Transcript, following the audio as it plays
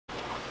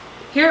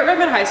Here at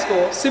Redmond High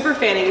School,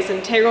 Superfanning is an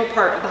integral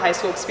part of the high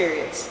school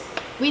experience.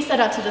 We set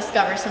out to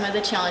discover some of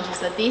the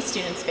challenges that these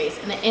students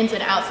face and the ins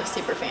and outs of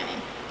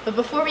Superfanning. But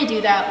before we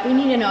do that, we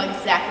need to know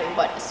exactly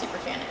what a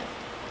superfan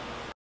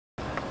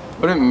is.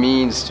 What it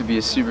means to be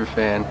a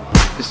superfan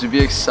is to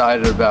be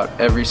excited about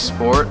every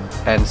sport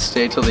and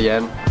stay till the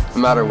end,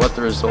 no matter what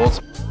the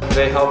results.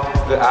 They help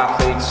the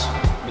athletes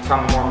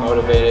become more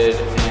motivated,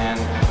 and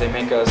they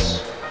make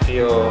us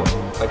feel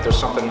like there's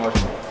something worth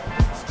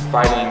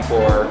fighting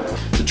for.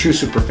 The true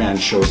superfan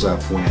shows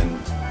up when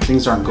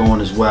things aren't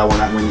going as well, we're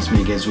not winning as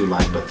many games as we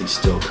like, but they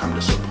still come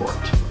to support.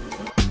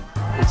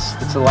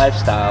 It's a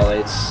lifestyle.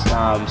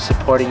 It's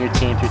supporting your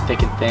team through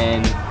thick and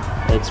thin.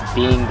 It's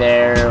being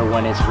there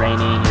when it's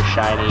raining or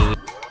shining.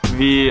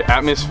 The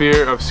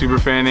atmosphere of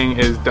Superfanning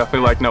is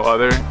definitely like no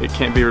other. It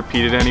can't be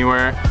repeated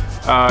anywhere.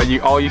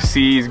 All you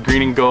see is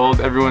green and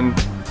gold, everyone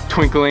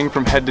twinkling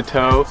from head to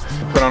toe.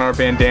 We'll put on our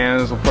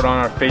bandanas, we'll put on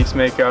our face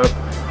makeup,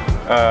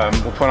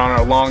 we'll put on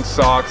our long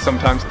socks,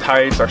 sometimes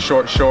tights, our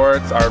short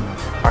shorts, our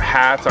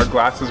hats, our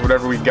glasses,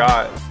 whatever we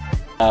got.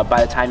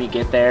 By the time you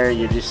get there,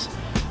 you're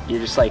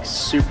just like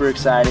super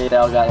excited. They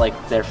all got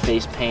like their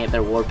face paint,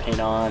 their war paint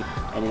on,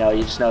 and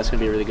you just know it's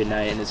gonna be a really good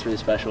night, and it's really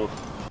special.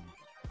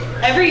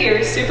 Every year,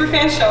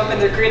 Superfans show up in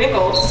their green and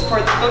gold to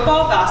support the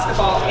football,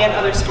 basketball, and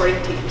other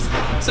sporting teams.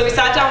 So we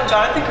sat down with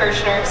Jonathan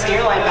Kirshner,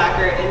 senior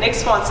linebacker, and Nick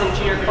Swanson,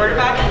 junior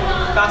quarterback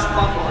and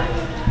basketball forward.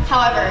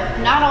 However,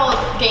 not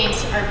all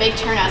games are big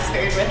turnouts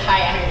filled with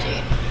high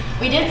energy.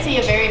 We did see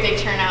a very big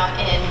turnout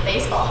in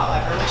baseball,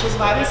 however, which is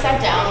why we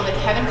sat down with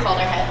Kevin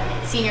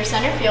Calderhead, senior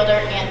center fielder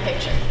and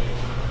pitcher.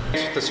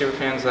 The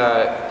Superfans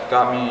that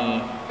got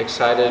me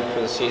excited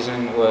for the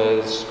season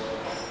was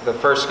the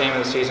first game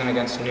of the season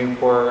against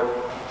Newport.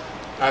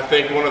 I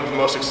think one of the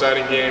most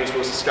exciting games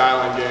was the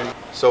Skyline game.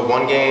 So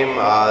one game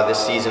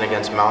this season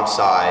against Mount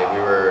Si, we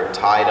were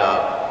tied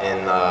up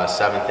in the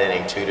 7th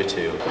inning,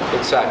 2-2.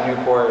 It's at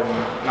Newport,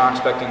 and not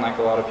expecting like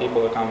a lot of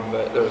people to come,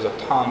 but there was a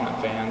ton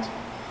of fans.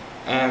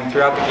 And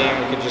throughout the game,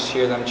 we could just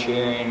hear them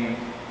cheering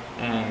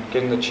and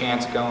getting the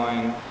chants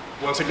going.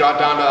 Once it got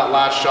down to that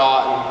last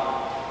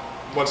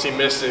shot, and once he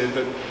missed it,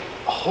 the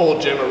whole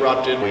gym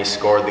erupted. We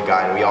scored the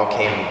guy, and we all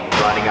came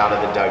running out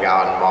of the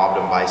dugout and mobbed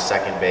him by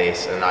second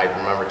base. And I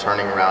remember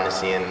turning around and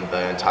seeing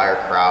the entire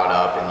crowd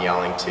up and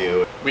yelling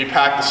too. We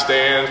packed the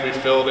stands, we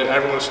filled it,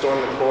 everyone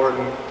stormed the court,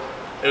 and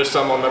it was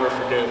something I'll never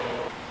forget.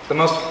 The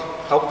most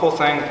helpful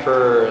thing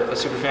for a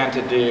superfan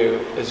to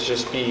do is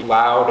just be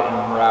loud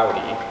and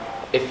rowdy.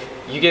 If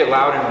you get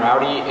loud and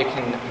rowdy, it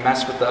can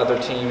mess with the other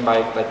team by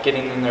like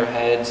getting in their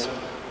heads.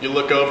 You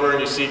look over and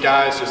you see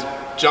guys just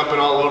jumping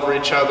all over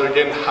each other,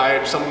 getting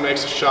hyped. Someone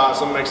makes a shot,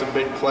 someone makes a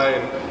big play,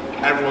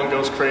 and everyone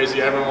goes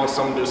crazy. Everyone wants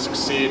someone to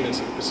succeed, and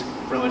it's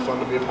really fun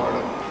to be a part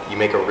of. You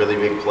make a really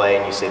big play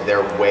and you say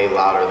they're way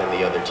louder than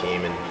the other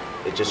team, and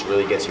it just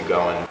really gets you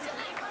going.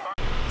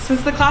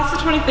 Since the class of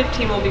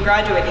 2015 will be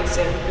graduating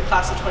soon, the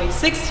class of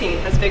 2016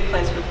 has big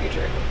plans for the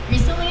future.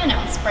 Recently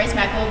announced, Bryce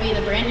Mack will be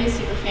the brand new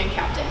Superfan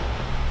captain.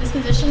 This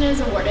position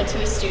is awarded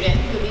to a student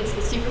who leads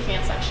the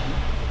Superfan section.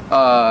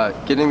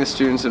 Getting the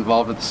students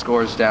involved with the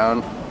scores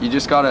down, you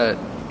just gotta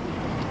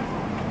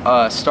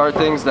start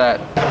things that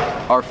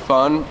are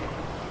fun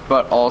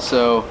but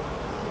also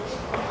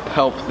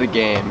help the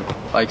game.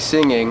 Like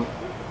singing,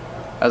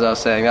 as I was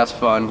saying, that's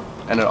fun,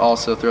 and it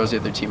also throws the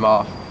other team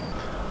off.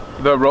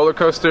 The roller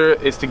coaster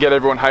is to get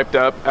everyone hyped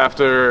up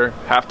after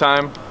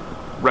halftime.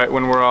 Right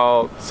when we're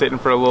all sitting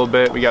for a little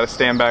bit, we gotta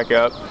stand back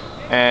up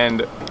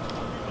and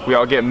we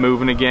all get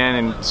moving again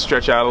and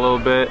stretch out a little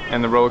bit,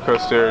 and the roller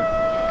coaster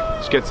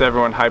just gets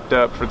everyone hyped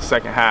up for the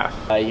second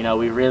half.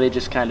 We really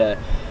just kind of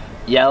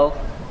yell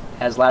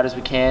as loud as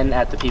we can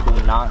at the people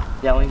not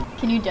yelling.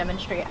 Can you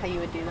demonstrate how you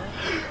would do that?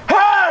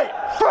 Hey,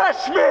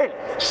 freshmen,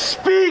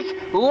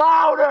 speak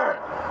louder!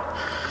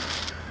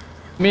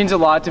 It means a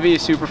lot to be a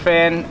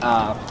superfan.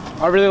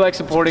 I really like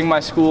supporting my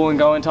school and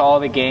going to all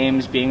the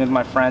games, being with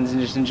my friends,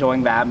 and just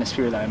enjoying the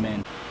atmosphere that I'm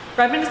in.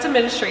 Redmond's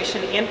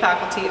administration and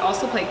faculty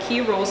also play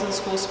key roles in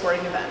school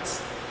sporting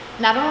events.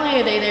 Not only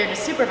are they there to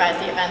supervise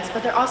the events,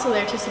 but they're also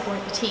there to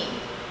support the team.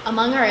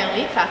 Among our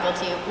elite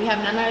faculty, we have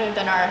none other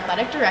than our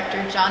athletic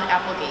director, John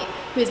Applegate,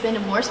 who has been to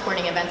more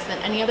sporting events than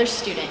any other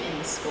student in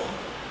the school.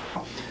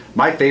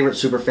 My favorite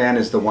superfan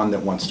is the one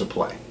that wants to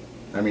play.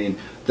 I mean,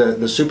 the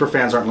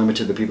superfans aren't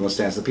limited to the people in the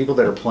stands. The people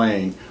that are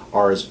playing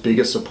are as big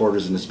as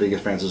supporters and as big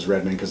as fans as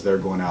Redmond, because they're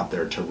going out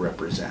there to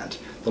represent.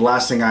 The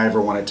last thing I ever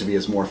wanted to be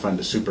is more fun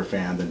to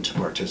superfan than to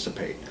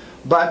participate.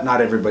 But not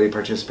everybody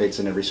participates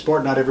in every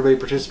sport, not everybody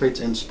participates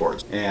in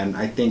sports. And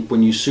I think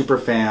when you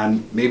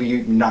superfan, maybe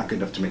you're not good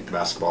enough to make the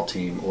basketball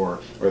team or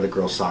the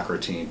girls soccer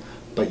team,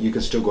 but you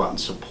can still go out and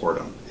support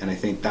them. And I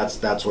think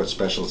that's what's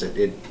special, is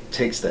it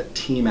takes that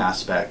team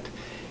aspect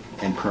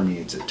and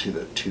permeates it to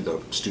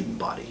the student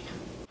body.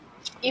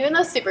 Even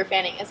though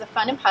superfanning is a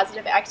fun and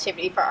positive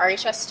activity for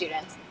RHS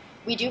students,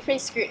 we do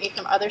face scrutiny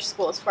from other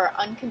schools for our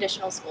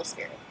unconditional school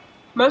spirit.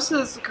 Most of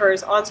this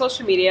occurs on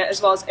social media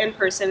as well as in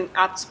person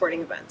at the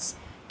sporting events.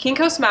 Keene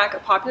Coast Mac, a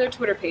popular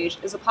Twitter page,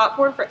 is a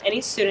platform for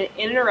any student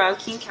in and around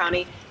Keene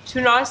County to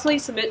anonymously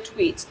submit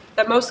tweets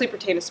that mostly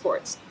pertain to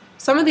sports.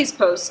 Some of these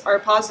posts are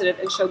positive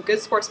and show good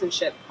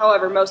sportsmanship,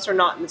 however, most are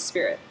not in this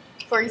spirit.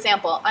 For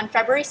example, on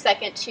February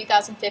 2nd,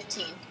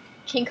 2015,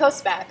 Keene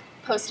Coast Mac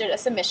posted a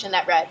submission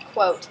that read,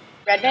 quote,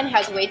 "Redmond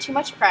has way too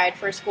much pride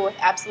for a school with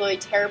absolutely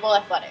terrible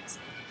athletics.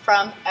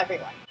 From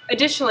everyone."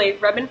 Additionally,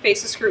 Redmond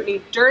faces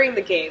scrutiny during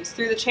the games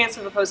through the chants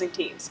of opposing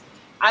teams.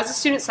 As a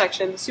student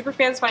section, the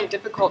Superfans find it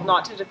difficult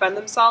not to defend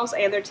themselves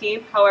and their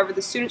team. However,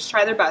 the students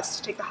try their best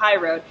to take the high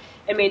road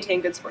and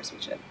maintain good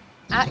sportsmanship.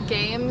 At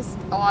games,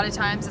 a lot of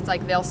times it's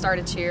like they'll start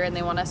a cheer and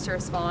they want us to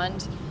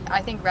respond.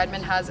 I think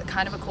Redmond has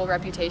kind of a cool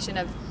reputation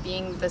of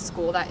being the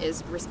school that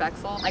is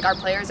respectful. Like our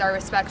players are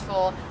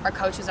respectful, our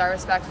coaches are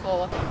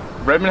respectful.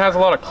 Redmond has a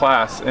lot of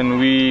class, and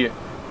we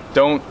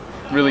don't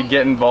really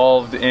get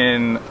involved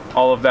in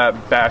all of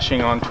that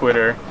bashing on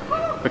Twitter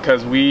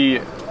because we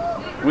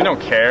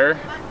don't care.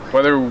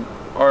 Whether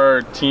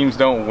our teams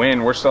don't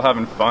win, we're still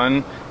having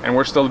fun, and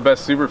we're still the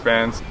best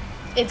Superfans.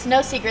 It's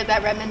no secret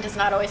that Redmond does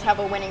not always have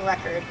a winning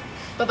record,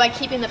 but by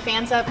keeping the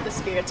fans up, the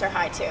spirits are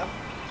high too.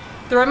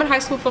 The Redmond High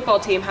School football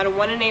team had a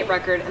 1-8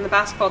 record, and the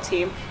basketball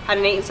team had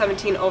an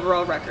 8-17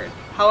 overall record.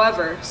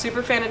 However,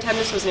 Superfan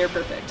attendance was near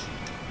perfect.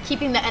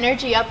 Keeping the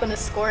energy up when the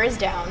score is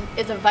down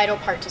is a vital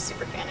part to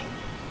Superfanning.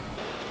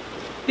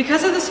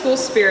 Because of the school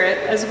spirit,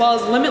 as well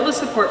as limitless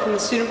support from the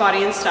student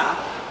body and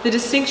staff, the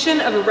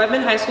distinction of a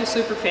Redmond High School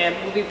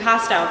Superfan will be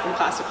passed down from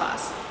class to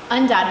class.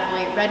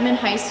 Undoubtedly, Redmond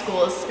High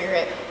School's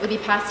spirit will be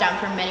passed down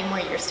for many more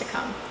years to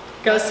come.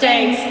 Go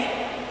Stangs!